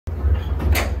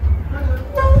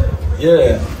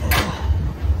Yeah.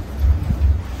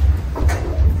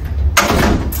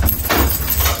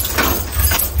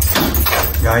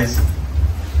 Guys,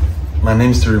 my name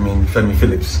is Femi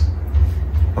Phillips.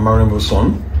 I'm a Rainbow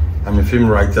son. I'm a film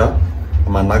writer.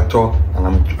 I'm an actor, and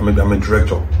I'm a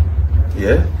director.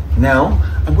 Yeah. Now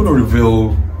I'm going to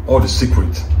reveal all the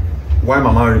secrets. Why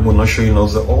Mama Rainbow not showing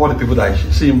us all the people that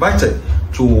she invited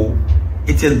to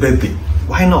 80th birthday?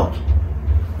 Why not?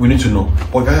 We need to know.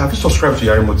 But guys, have you subscribed to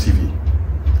Yarimbo TV?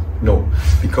 No,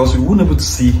 because we won't be able to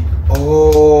see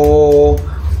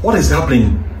what is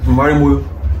happening in Yarimbo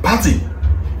party.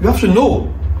 You have to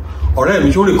know. Alright,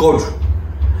 we should record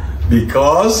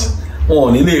because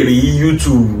on any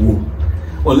YouTube,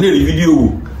 on any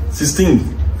video, 16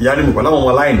 Yarimbo, but I'm on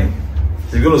my line.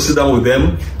 You're gonna sit down with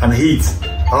them and hate.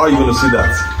 How are you gonna see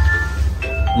that?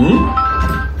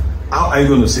 How are you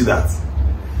gonna see that?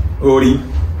 Ori.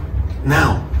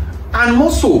 Now, and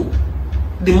also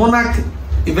the Monarch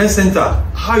Event Center.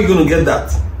 How are you gonna get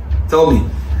that? Tell me.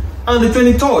 And the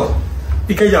 23rd,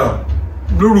 Ikeja,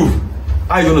 Blue Roof.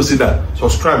 How are you gonna see that?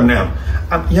 Subscribe now.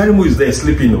 And Yarimbo is there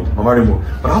sleeping, Mama Rainbow.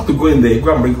 But I have to go in there,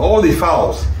 go and bring all the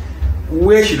files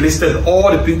where she listed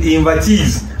all the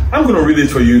invitees. I'm gonna read it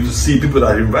for you to see people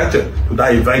that are invited to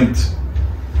that event.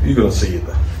 You're gonna see it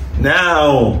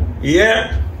now.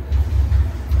 Yeah.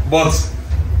 But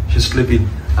she's sleeping.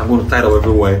 I'm gonna tie it up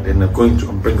everywhere. Then I'm going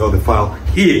to bring out the file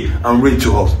here and read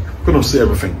to us. I'm gonna see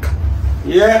everything.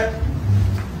 Yeah.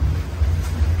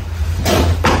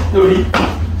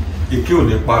 You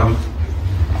killed the party.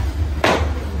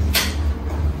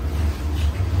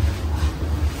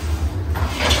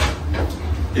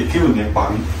 You killed the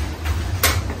party.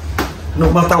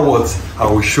 No matter what, I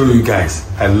will show you guys.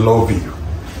 I love you.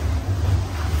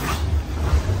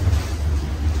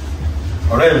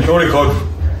 Alright, I'm showing record.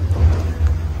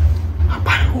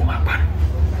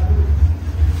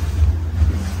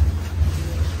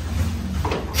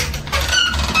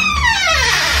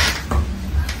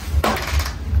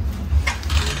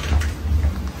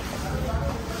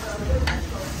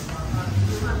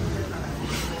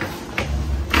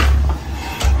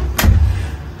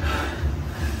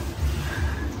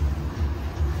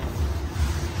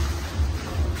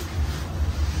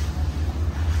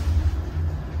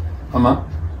 Mama?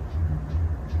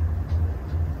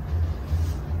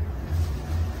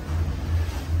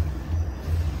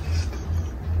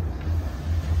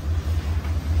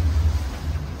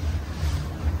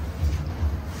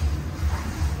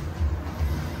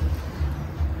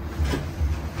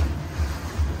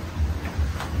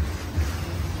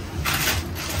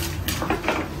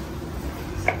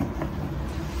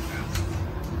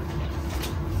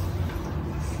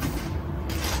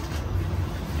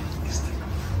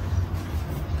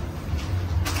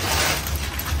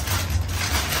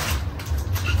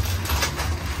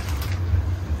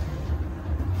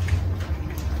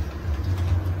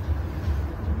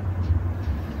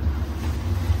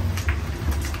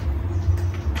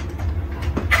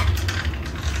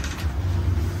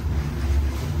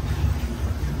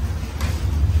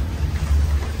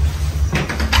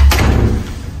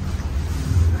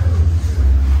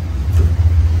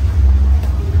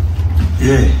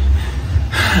 Yeah,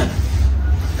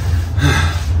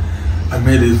 I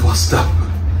made it for stop.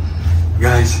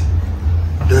 Guys,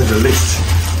 there's the list.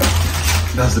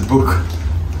 That's the book.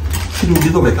 See, we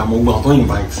did like I'm going to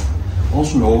invite.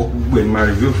 Also, know when my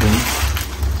review thing.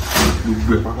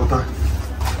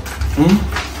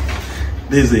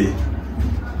 There's a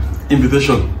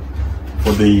invitation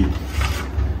for the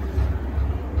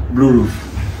Blue Roof.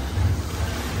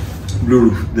 Blue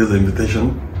Roof. There's an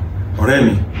invitation.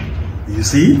 Already. You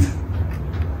see it?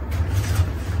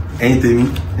 Anything?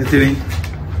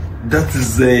 That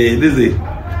is this is a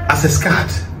access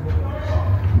card.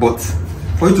 But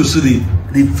for you to see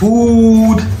the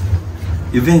food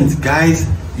event, guys,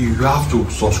 you have to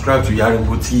subscribe to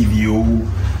Yarimbo TV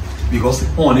because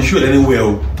on the show anywhere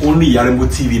only Yarimbo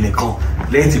TV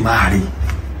let him marry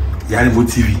Yarimbo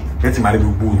TV. Let him marry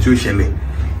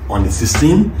on the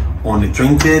 16th, on the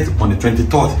 20th, on the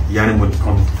 23rd. Yarimbo is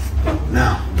coming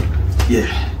now. Yeah.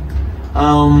 I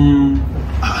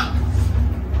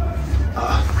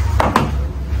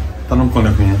don't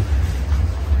connect me.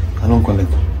 I don't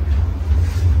connect.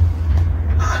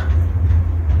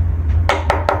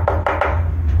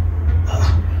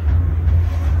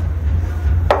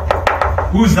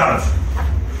 Who's that?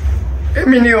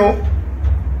 Emilio.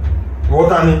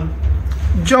 What are you?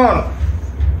 John.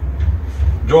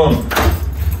 John.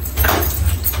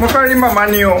 Mo fẹ́ rí màmá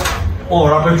ni o. Oh,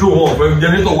 Rapetrol, but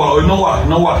generator, you know what?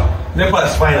 NEPA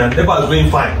is fine and NEPA is doing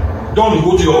fine. Don't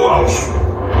go to your house.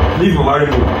 Leave Mama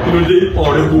Rainbow. You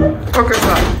know, Okay,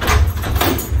 sir.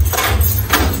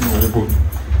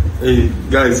 Hey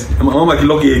guys, I'm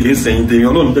lucky against anything.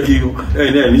 I don't take you.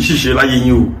 Hey, then she like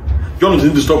you. John is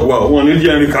in the stop. Wow, one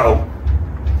Indian cow.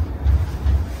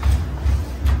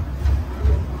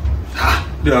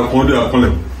 They are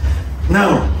calling.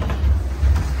 Now,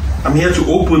 I'm here to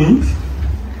open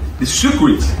the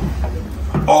secret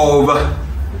of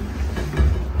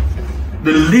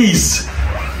the list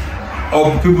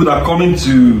of people that are coming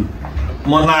to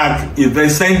Monarch Event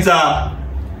Center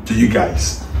to you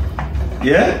guys.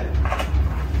 Yeah?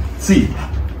 See?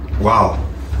 Wow.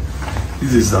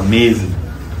 This is amazing.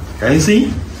 Can you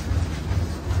see?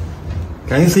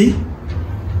 Can you see?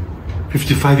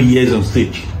 55 years on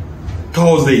stage.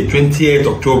 Thursday, 28th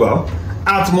October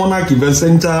at Monarch Event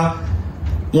Center,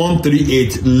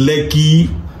 138 Lekki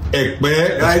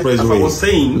Ekpe Expressway. As I was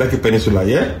saying, Lekki Peninsula,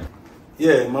 yeah?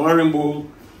 Yeah, Mama Rainbow.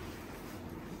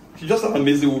 She's just an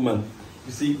amazing woman.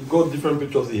 You see, we've got different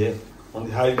pictures here on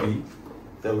the highway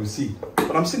that we see.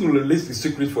 But I'm still going to list the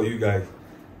secret for you guys.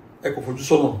 And I've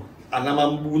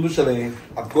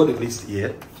got the list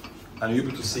here, and you'll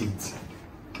be able to see it.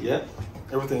 Yeah?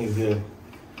 Everything is there.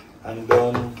 And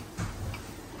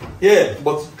yeah,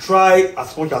 but try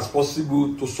as much as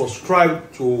possible to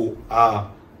subscribe to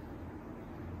our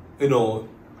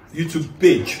YouTube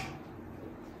page.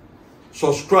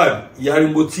 Subscribe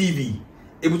Yarimbo TV,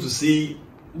 able to see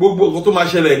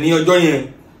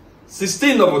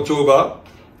 16th of October,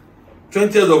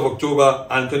 20th of October,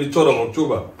 and 23rd of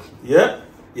October. Yeah?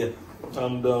 Yeah.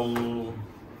 And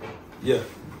yeah.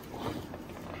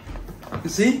 You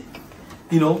see?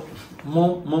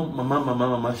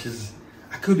 Mama, she's,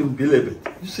 I couldn't believe it.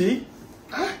 You see?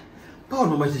 How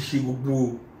no much she will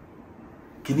go.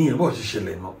 Can you watch the shell?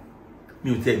 No,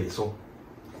 me tell you so.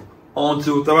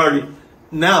 Until Tawari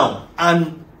now,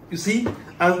 and you see,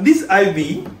 and this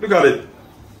IV, look at it.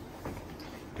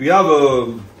 We have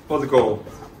what's it called?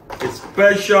 A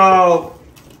special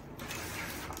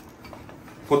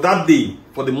for that day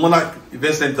for the Monarch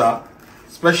Event Center.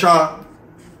 Special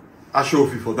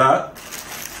Ashofi for that.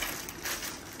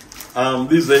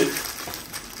 This is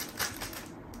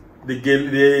the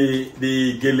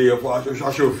gele of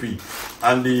Ashofi,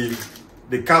 and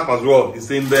the cap as well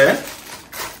is in there.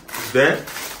 It's there.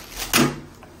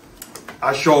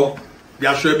 The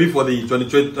Ashobi for the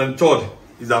 23rd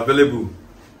is available.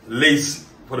 Lace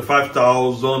for the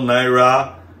 5,000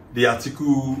 naira, the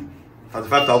article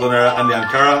 35,000 naira, and the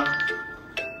Ankara.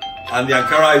 And the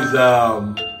Ankara is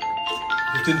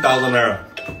 15,000 naira.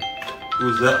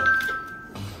 Who's that?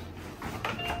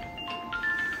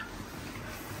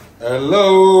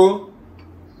 Hello.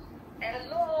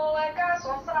 Hello, eka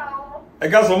sosao.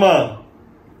 Eka soma.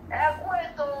 Eku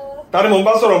eto. Tani mo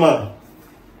bá sọ̀rọ̀ ma.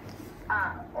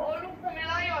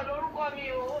 Olúfúnmiláyọ̀ lórúkọ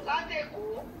mi o, láti Èkó.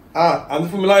 Àǹtí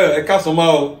Fúnmiláyọ̀, eka soma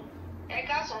o.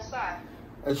 Eka sosa.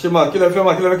 Ẹ ṣé ma, kí lẹ fẹ́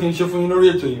ma, kí lẹ fẹ́ kí n ṣe fún yín lórí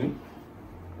ètò yìí.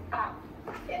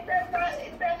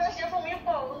 Ìtẹ́fẹ́ ṣe fún mi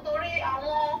pọ̀ nítorí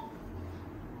àwọn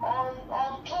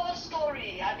untold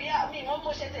story àbí mi mo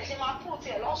ṣe tẹ̀ ṣe máa put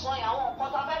ẹ̀ lọ́sàn-án àwọn nǹkan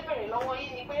tá a fẹ́ bèrè lọ́wọ́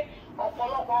yín ni pé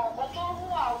ọ̀pọ̀lọpọ̀ nǹkan tó rú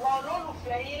àwọn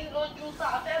olólùfẹ́ yín lójú tá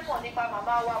a fẹ́ mọ̀ nípa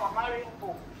màmá wa màmá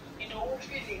Rainbow Ìdòwú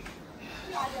fìlè.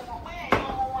 Àjẹmọ̀ pé ẹ̀yin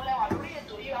ọmọ wọn lẹ́wà lórí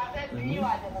ètò yìí wá fẹ́ bí yín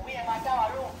àjẹmọ̀ pé ẹ máa dá wa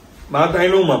lóhùn. Màá dá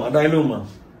yín lóhùn mà, màá dá yín lóhùn mà.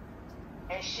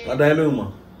 Ẹ ṣé. Màá dá yín lóhùn mà.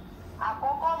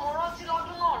 Àkọ́kọ́ mo rántí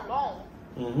lọ́dún náà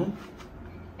lọ́hùn.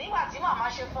 Nígbà tí màmá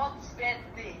ṣe 4th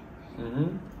birthday.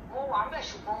 Mo wà ń bẹ̀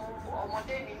ṣùgbọ́n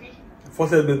ọmọdé ni mí.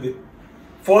 40th birthday.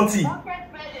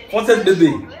 40th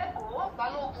birthday.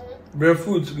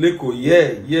 Barefoot, Leko,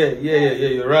 yeah,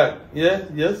 you're right. Yeah,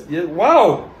 yes.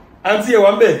 Wow! Auntie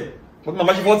Wambe, but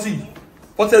Mama she 40th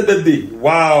birthday.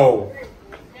 Wow.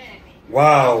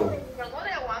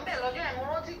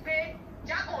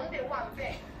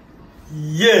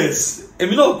 Yes.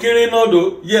 Èmi náà kéré náà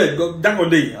though. Yeah,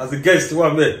 Jakonde as a guest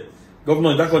Wambe.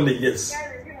 Governor Jakonde, yes.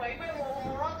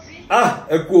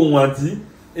 Ẹ kú ohun àǹtí.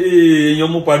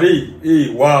 Èèyàn mú pàdé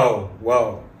yìí. Wow.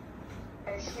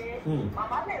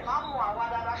 Màmá lè má mú àwa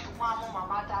dáadáa ṣùgbọ́n a mú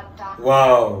màmá dáadáa.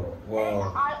 Wow.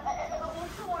 Ohun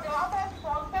tí mo lè wá fẹ́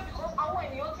sọ pé because àwọn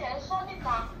ènìyàn ti ẹ̀ ń sọ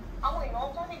níta àwọn èèyàn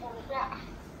tó ní ìgbòho pé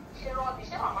ṣe rọbì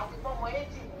ṣé màmá ti gbọ́ ọmọ 80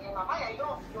 nìyẹn màmá yẹn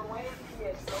yóò fi ọmọ 80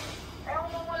 years lọ. Ẹ ń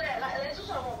mọ́mọ́ lẹ̀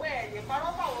túnṣe ọmọ pé ẹ̀ lè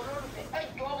parọ́ fáwọn olólùfẹ́ ẹ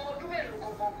jọ ọmọ ọdún mélòó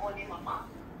gangan ni màmá.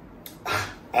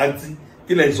 Àǹtí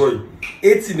kí lẹ sọ yìí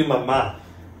 80 ni màmá.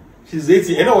 She's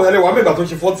 80. You know what? I'm about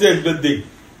to 40th birthday.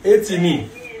 80 me.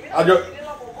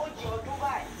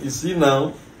 You see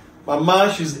now, Mama,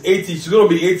 she's 80. She's gonna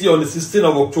be 80 on the 16th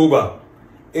of October.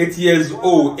 80 years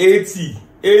old. 80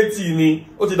 ni.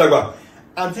 Ó ti dàgbà.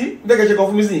 Auntie, bẹ́ẹ̀ kẹ́ ṣe kan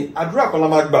fún mi sí. Àdúrà kan la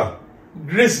máa gbà.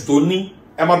 Grace tó ní,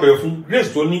 ẹ máa bẹ̀rẹ̀ fún.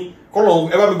 Grace tó ní kọ́lọ̀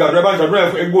ẹ bá mi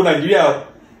gbàdúrà ẹgbó Nàìjíríà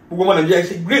gbogbo ọmọ Nàìjíríà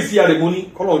ṣe grace yà rẹ̀ mo ní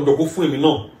kọ́lọ̀ ìjọkó fún èmi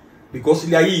náà because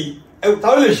ilé ayé yìí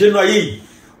táwọn lè ṣe inú ayé yìí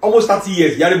almost 30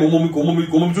 years yàrá mo mọ́ mi kò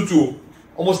mọ́ mi tútù o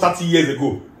almost 30 years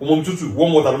ago kò mọ́ mi tútù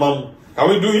one more than man can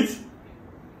we do it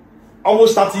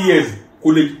almost 30 years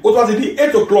kò lè ó tó bá ti di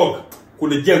 8 o'clock kò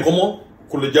lè jẹ nǹkan mọ́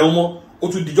kò lè jẹun mọ́ ó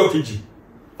tún dijọ́ kejì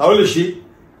táwọn lè ṣe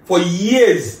for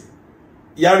years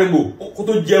yàrá mo kó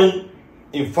tó jẹun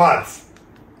in fact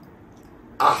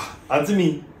àǹtí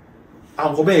mi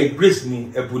àwọn kan bẹ́ẹ̀ grace ni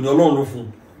ẹ̀bùn ni Ọlọ́run ló fún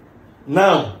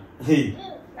now hey.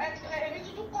 Èmi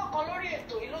tuntun kọ̀ọ̀kan lórí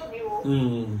ètò yìí lónìí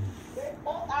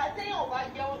o. Àtẹ̀yìn ọba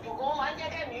jẹ́ ojú kan máa ń jẹ́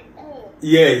kẹ́mi kú.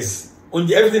 Yes,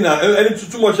 everything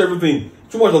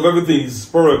too much of everything is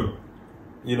problem,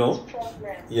 you know.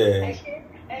 Yeah.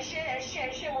 Ẹ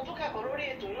ṣé mo tún kẹ́kọ̀ọ́ lórí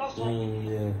ètò yìí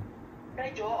lọ́sàn-án. Ẹ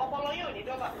jọ̀ọ́ ọpọlọ yóò ní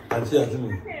dọ́gba. Àǹtí mi.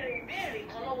 Ìbéèrè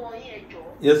kan lọ́wọ́ yín ẹ jọ̀ọ́.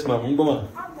 Yes ma'am, ń gbọ́ mà.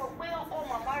 A mọ̀ pé ọkọ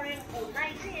màmá Rainbow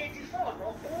 1984 ló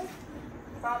kú.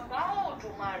 Bàbá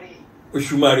Òdùmarè.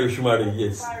 Òṣùmàrè,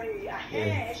 yes.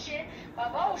 Ẹ ṣé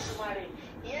bàbá Òṣùmàrè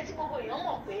ìyẹn tí gbogbo èèyàn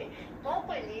mọ̀ pé wọ́n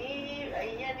pè ní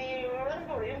ìyẹn ní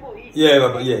Rainbow yìí. Yeah,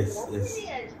 bàbá, yes. Wọ́n ní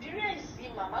experience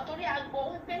màmá torí agbó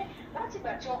ń pé láti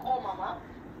ìgbà tí ọkọ màmá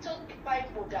tó pa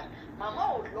ipò dà màmá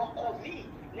ò lọ́kọ míì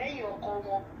lẹ́yìn ọkọ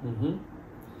wọn.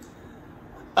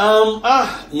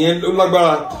 Ìyẹn ló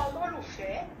lágbára.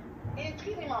 Olólùfẹ́ kí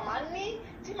ni màmá ní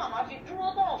tí màmá fi dúró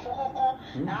náà fọkọ̀kan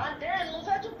àdéhùn mo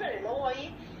fẹ́ tún bèrè lọ́wọ́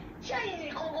yín ṣé ẹ̀yin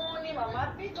nìkan gan ni màmá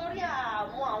bí torí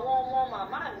àwọn ọmọ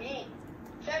màmá mi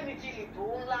Fẹ́mi Philip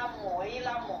ńlá mọ̀ yín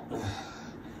lámọ̀.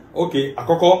 Ok,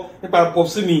 àkọ́kọ́ nípa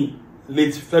popsi mi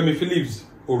late Fẹ́mi Phillips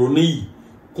Oroniyi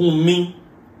Kúnmi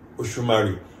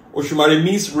Òṣùmàrè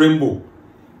means rainbow.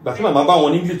 But tí màmá bá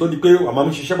wọn ní English tó di pé màmá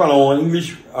mi ṣiṣẹ́ pàlọ́ àwọn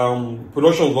English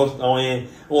productions àwọn yẹn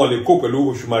wọn lè kó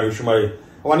pẹ̀lú Òṣùmàrè.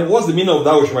 What's the meaning of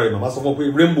that Òṣùmàrè? Màmá sọ fún pé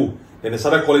rainbow. Then they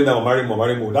started calling them Mama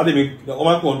Rainbow. That they wọ́n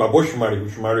máa ń pè wọ́n bàbá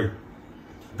Òṣùmàrè.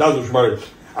 That's Òṣùmàrè.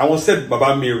 Àwọn said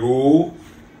bàbá Mero.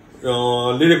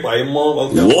 What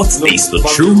is the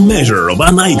true measure of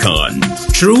an icon?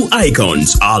 True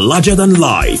icons are larger than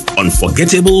life,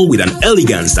 unforgettable with an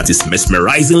elegance that is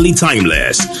mesmerizingly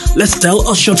timeless. Let's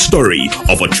tell a short story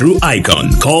of a true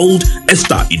icon called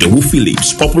Esther Idowu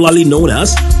Phillips, popularly known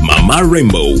as Mama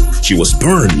Rainbow. She was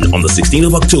born on the 16th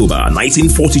of October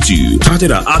 1942,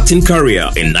 started her acting career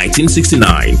in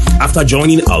 1969 after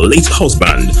joining her late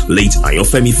husband, late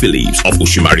Ayofemi Phillips of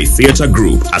Òṣùmàrè Theatre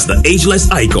Group. As the ageless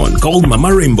icon called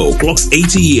Mama Rainbow clocks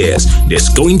 80 years, there's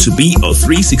going to be a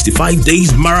 365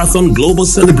 days marathon global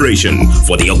celebration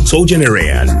for the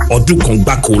Octogenarian. Ọdún kan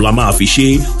gbáko la máa fi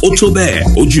ṣe, ó tó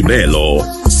bẹ́ẹ̀, ó jù bẹ́ẹ̀ lọ.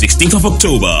 16th of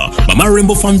October, Mama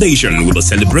Rainbow Foundation will be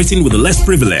celebrating with the less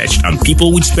privileged and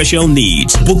people with special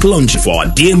needs. Book launch for our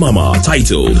dear mama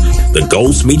titled The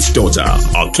Goldsmith's Daughter.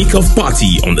 Our kickoff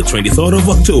party on the 23rd of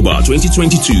October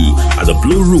 2022 at the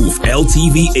Blue Roof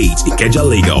LTV8 Ikeja,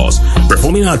 Lagos.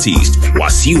 Performing artist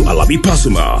Wasiu Alabi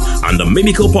Pasuma and the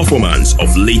mimical performance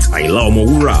of late Ayinla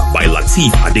Omowura by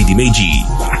Lateef Adedimeji.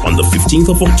 On the 15th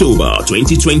of October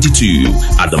 2022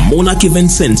 at the Monarch Event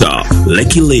Center,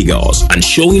 Lekki, Lagos, and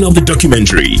showing of the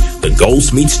documentary The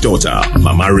Goldsmith's Daughter,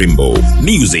 Mama Rainbow.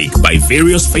 Music by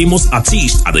various famous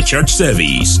artists at the church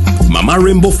service. Mama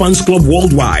Rainbow Fans Club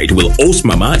Worldwide will host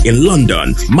Mama in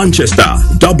London, Manchester,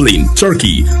 Dublin,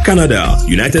 Turkey, Canada,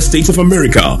 United States of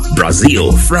America,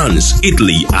 Brazil, France,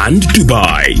 Italy, and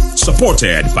Dubai.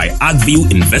 Supported by Agview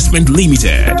Investment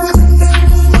Limited.